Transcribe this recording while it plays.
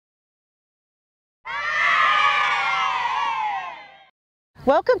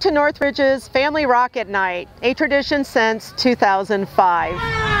Welcome to Northridge's Family Rocket Night, a tradition since 2005. 5, 4,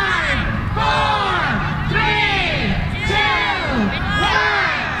 3, 2, 1.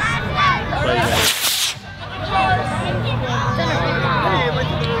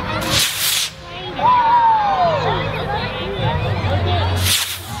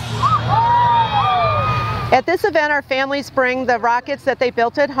 At this event, our families bring the rockets that they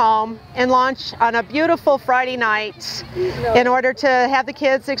built at home and launch on a beautiful Friday night in order to have the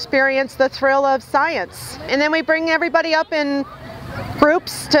kids experience the thrill of science. And then we bring everybody up in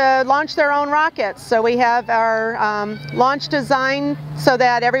groups to launch their own rockets. So we have our launch design so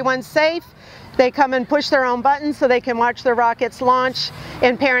that everyone's safe. They come and push their own buttons so they can watch their rockets launch,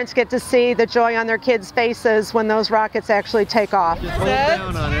 and parents get to see the joy on their kids' faces when those rockets actually take off. Set,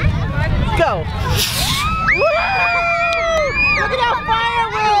 go! Woo! Look at how far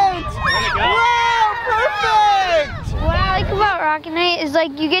it went! Wow, perfect! What I like about Rocket Night is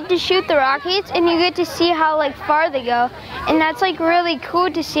you get to shoot the rockets and you get to see how far they go, and that's really cool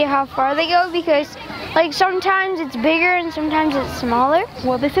to see how far they go, because sometimes it's bigger and sometimes it's smaller.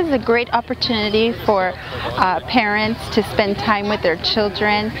 Well, this is a great opportunity for parents to spend time with their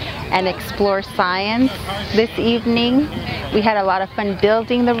children and explore science this evening. We had a lot of fun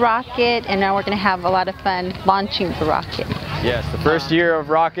building the rocket, and now we're going to have a lot of fun launching the rocket. Yes, the first year of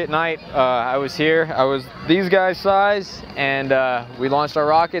Rocket Night, I was here. I was these guys' size, and we launched our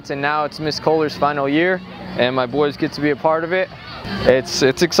rockets, and now it's Miss Kohler's final year, and my boys get to be a part of it.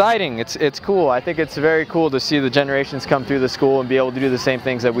 It's exciting. It's cool. I think it's very cool to see the generations come through the school and be able to do the same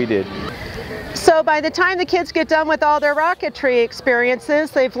things that we did. So by the time the kids get done with all their rocketry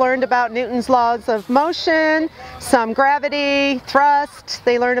experiences, they've learned about Newton's laws of motion, some gravity, thrust.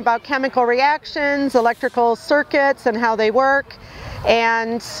 They learn about chemical reactions, electrical circuits and how they work,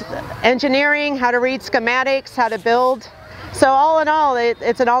 and engineering, how to read schematics, how to build. So all in all,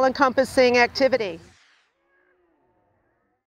 it's an all-encompassing activity.